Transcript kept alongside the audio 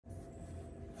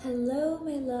Hello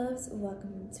my loves,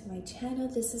 welcome to my channel.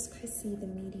 This is Chrissy the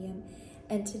Medium,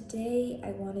 and today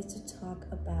I wanted to talk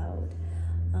about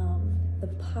the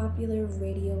popular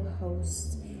radio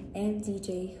host and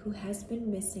DJ who has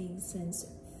been missing since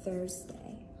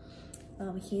Thursday.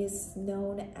 He is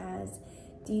known as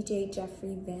DJ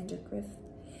Jeffrey Vandergrift,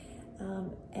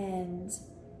 and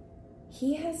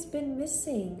he has been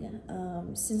missing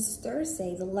since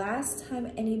Thursday. The last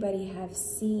time anybody have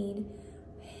seen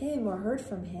him or heard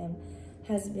from him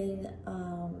has been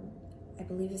I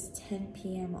believe it's 10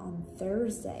 p.m. on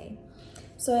Thursday.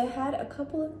 So I had a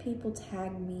couple of people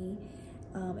tag me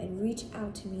and reach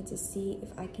out to me to see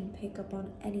if I can pick up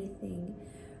on anything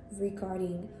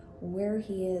regarding where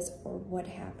he is or what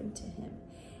happened to him.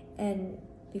 And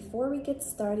before we get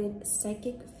started,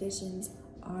 psychic visions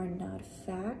are not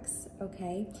facts,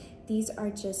 okay? These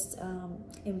are just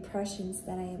impressions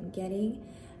that I am getting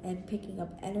and picking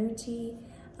up energy.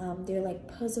 They're like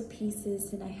puzzle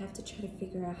pieces, and I have to try to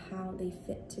figure out how they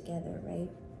fit together, right?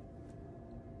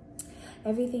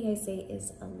 Everything I say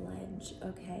is alleged,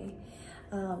 okay?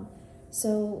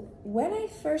 So when I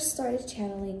first started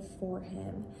channeling for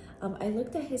him, I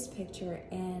looked at his picture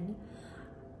and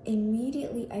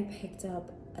immediately I picked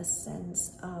up a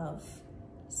sense of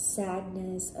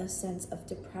sadness, a sense of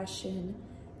depression,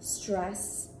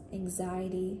 stress,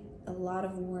 anxiety, a lot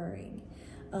of worrying.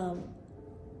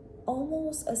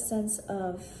 Almost a sense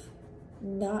of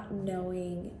not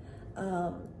knowing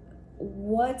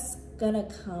what's gonna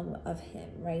come of him,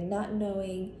 right? Not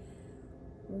knowing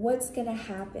what's gonna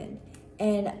happen.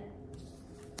 And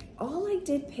all I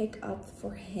did pick up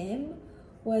for him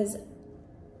was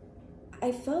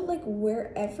I felt like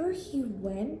wherever he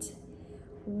went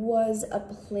was a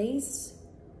place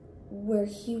where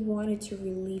he wanted to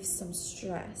relieve some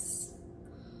stress.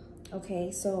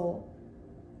 Okay, so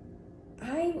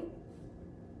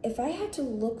if I had to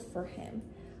look for him,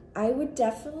 I would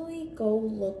definitely go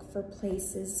look for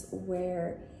places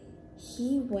where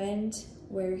he went,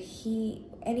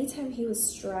 anytime he was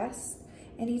stressed,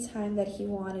 anytime that he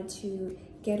wanted to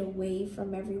get away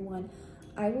from everyone,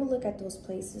 I will look at those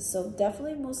places. So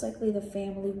definitely, most likely the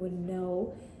family would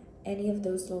know any of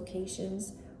those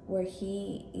locations where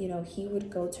he would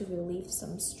go to relieve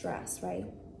some stress, right?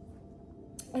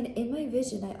 And in my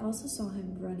vision, I also saw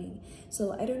him running.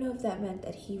 So I don't know if that meant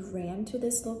that he ran to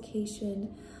this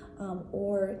location,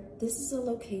 or this is a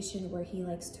location where he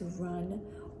likes to run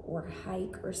or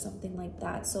hike or something like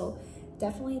that. So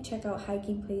definitely check out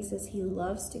hiking places he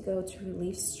loves to go to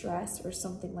relieve stress or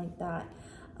something like that.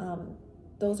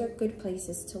 Those are good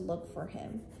places to look for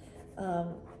him.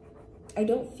 I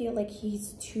don't feel like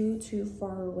he's too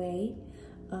far away.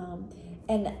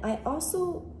 And I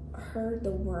also heard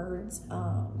the words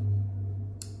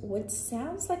what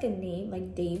sounds like a name,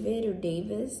 like David or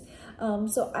Davis.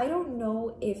 So I don't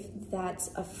know if that's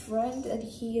a friend that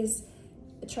he is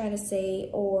trying to say,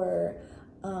 or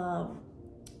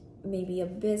maybe a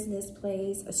business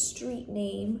place, a street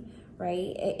name,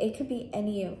 right? It could be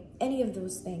any of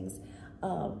those things.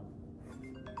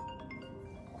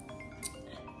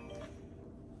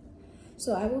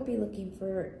 So I will be looking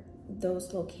for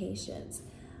those locations.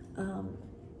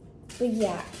 But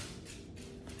yeah,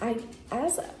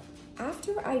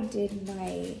 after I did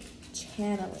my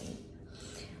channeling,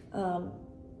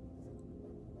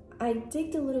 I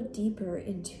digged a little deeper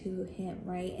into him,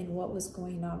 right, and what was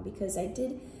going on, because I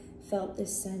did felt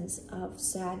this sense of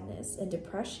sadness and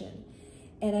depression,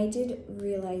 and I did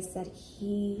realize that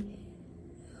he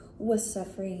was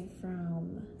suffering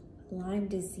from Lyme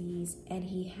disease, and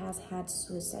he has had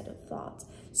suicidal thoughts.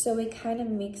 So it kind of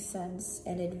makes sense,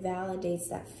 and it validates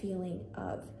that feeling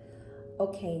of,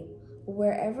 okay,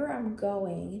 wherever I'm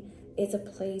going is a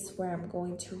place where I'm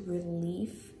going to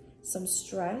relieve some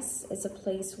stress. It's a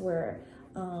place where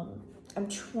I'm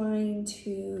trying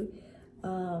to,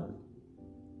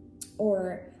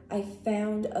 or I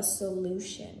found a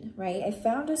solution, right? I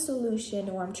found a solution,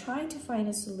 or I'm trying to find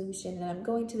a solution, and I'm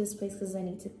going to this place because I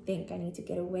need to think, I need to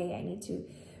get away, I need to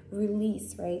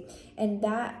release, right? And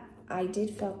that, I did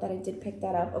felt that I did pick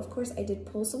that up. Of course, I did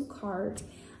pull some cards.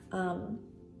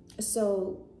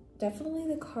 So definitely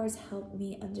the cards helped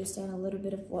me understand a little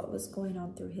bit of what was going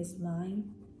on through his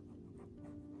mind.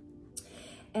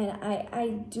 And I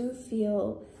do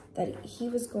feel that he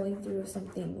was going through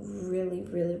something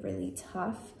really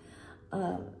tough.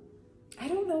 I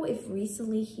don't know if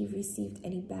recently he received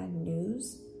any bad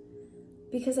news,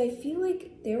 because I feel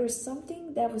like there was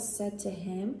something that was said to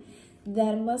him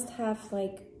that must have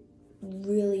like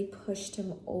really pushed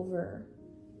him over.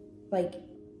 Like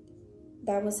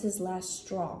that was his last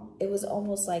straw. It was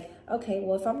almost like, okay,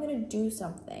 well, if I'm gonna do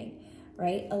something,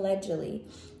 right? Allegedly.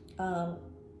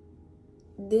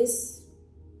 This,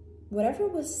 whatever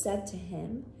was said to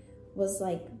him was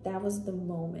like, that was the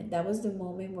moment. That was the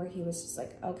moment where he was just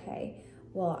like, okay,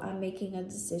 well, I'm making a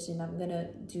decision. I'm going to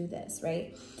do this,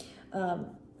 right?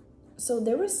 So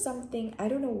there was something, I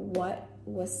don't know what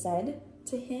was said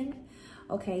to him,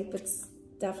 okay, but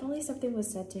definitely something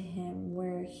was said to him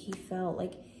where he felt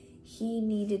like he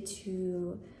needed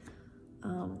to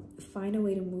find a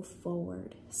way to move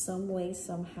forward, some way,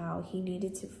 somehow. He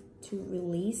needed to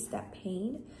release that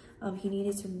pain. He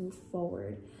needed to move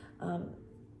forward.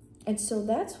 And so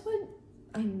that's what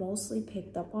I mostly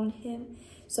picked up on him.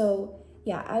 So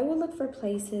yeah, I would look for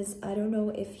places. I don't know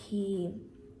if he,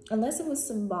 unless it was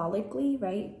symbolically,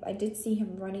 right? I did see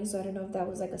him running, so I don't know if that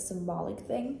was like a symbolic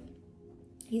thing.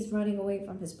 He's running away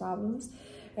from his problems,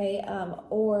 right?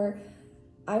 Or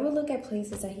I would look at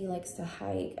places that he likes to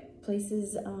hike,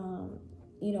 places,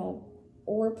 you know,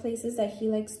 or places that he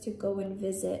likes to go and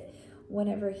visit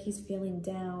whenever he's feeling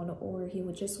down, or he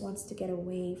would just wants to get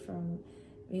away from,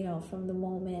 you know, from the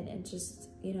moment and just,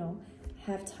 you know,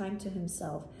 have time to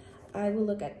himself. I will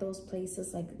look at those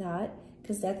places like that,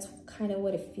 because that's kind of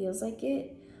what it feels like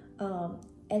it.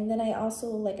 And then I also,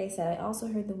 like I said, I also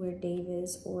heard the word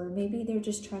Davis, or maybe they're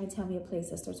just trying to tell me a place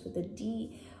that starts with a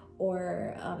D,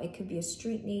 or it could be a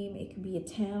street name, it could be a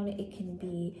town, it can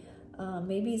be,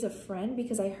 maybe it's a friend,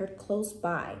 because I heard close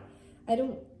by. I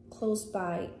don't, close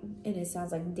by, and it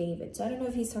sounds like David. So I don't know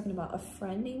if he's talking about a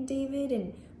friend named David,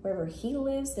 and wherever he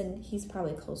lives, then he's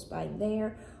probably close by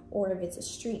there, or if it's a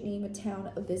street name, a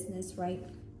town, a business, right?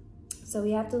 So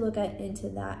we have to look into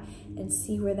that and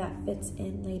see where that fits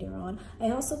in later on. I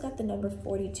also got the number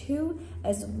 42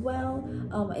 as well.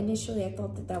 Initially, I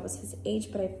thought that that was his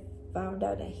age, but I found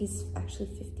out that he's actually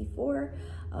 54,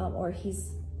 or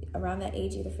he's around that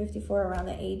age, either 54 or around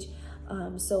that age.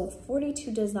 So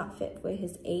 42 does not fit with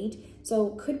his age. So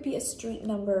could be a street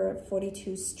number,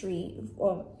 42 Street,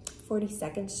 or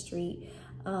 42nd Street,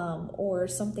 or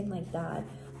something like that.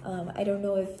 I don't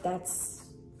know if that's,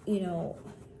 you know,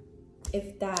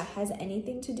 if that has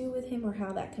anything to do with him or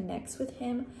how that connects with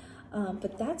him.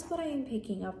 But that's what I am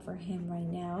picking up for him right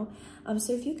now.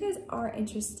 So if you guys are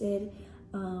interested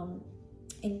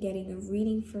in getting a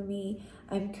reading for me,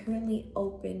 I'm currently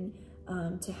open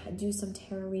to do some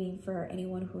tarot reading for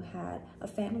anyone who had a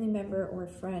family member or a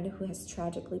friend who has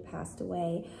tragically passed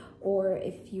away, or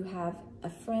if you have a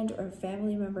friend or a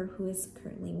family member who is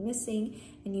currently missing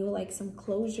and you would like some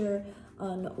closure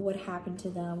on what happened to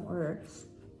them, or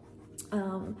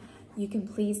you can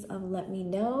please let me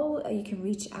know. You can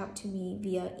reach out to me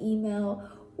via email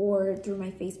or through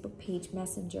my Facebook page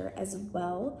Messenger as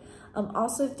well.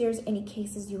 Also, if there's any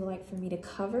cases you would like for me to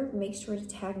cover, make sure to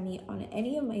tag me on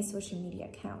any of my social media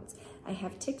accounts. I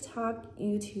have TikTok,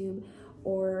 YouTube,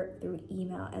 or through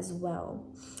email as well.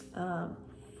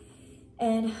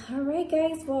 And all right,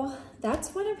 guys, well, that's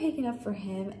what I'm picking up for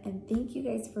him. And thank you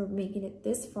guys for making it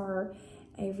this far.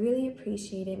 I really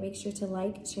appreciate it. Make sure to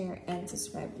like, share, and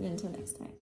subscribe. And until next time.